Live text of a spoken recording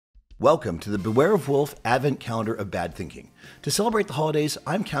Welcome to the Beware of Wolf Advent Calendar of Bad Thinking. To celebrate the holidays,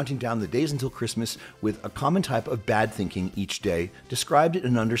 I'm counting down the days until Christmas with a common type of bad thinking each day, described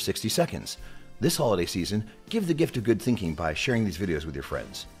in under 60 seconds. This holiday season, give the gift of good thinking by sharing these videos with your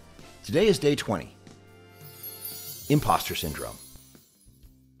friends. Today is day 20. Impostor Syndrome.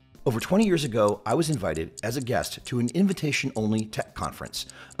 Over 20 years ago, I was invited as a guest to an invitation-only tech conference,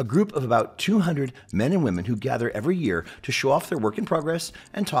 a group of about 200 men and women who gather every year to show off their work in progress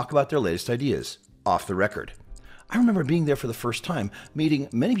and talk about their latest ideas, off the record. I remember being there for the first time, meeting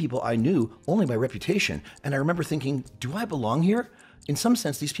many people I knew only by reputation, and I remember thinking, do I belong here? In some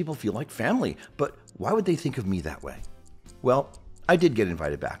sense, these people feel like family, but why would they think of me that way? Well, I did get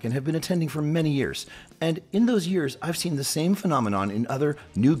invited back and have been attending for many years, and in those years, I've seen the same phenomenon in other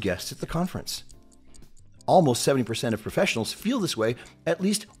new guests at the conference. Almost 70% of professionals feel this way at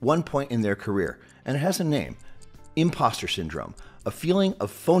least one point in their career, and it has a name: Impostor Syndrome, a feeling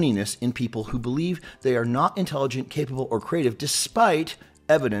of phoniness in people who believe they are not intelligent, capable, or creative despite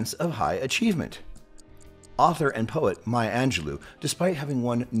evidence of high achievement. Author and poet Maya Angelou, despite having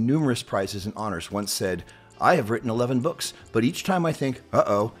won numerous prizes and honors, once said, "I have written 11 books, but each time I think,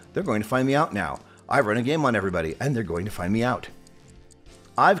 uh-oh, they're going to find me out now. I run a game on everybody, and they're going to find me out."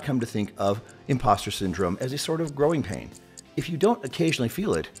 I've come to think of imposter syndrome as a sort of growing pain. If you don't occasionally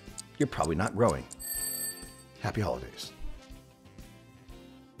feel it, you're probably not growing. Happy holidays.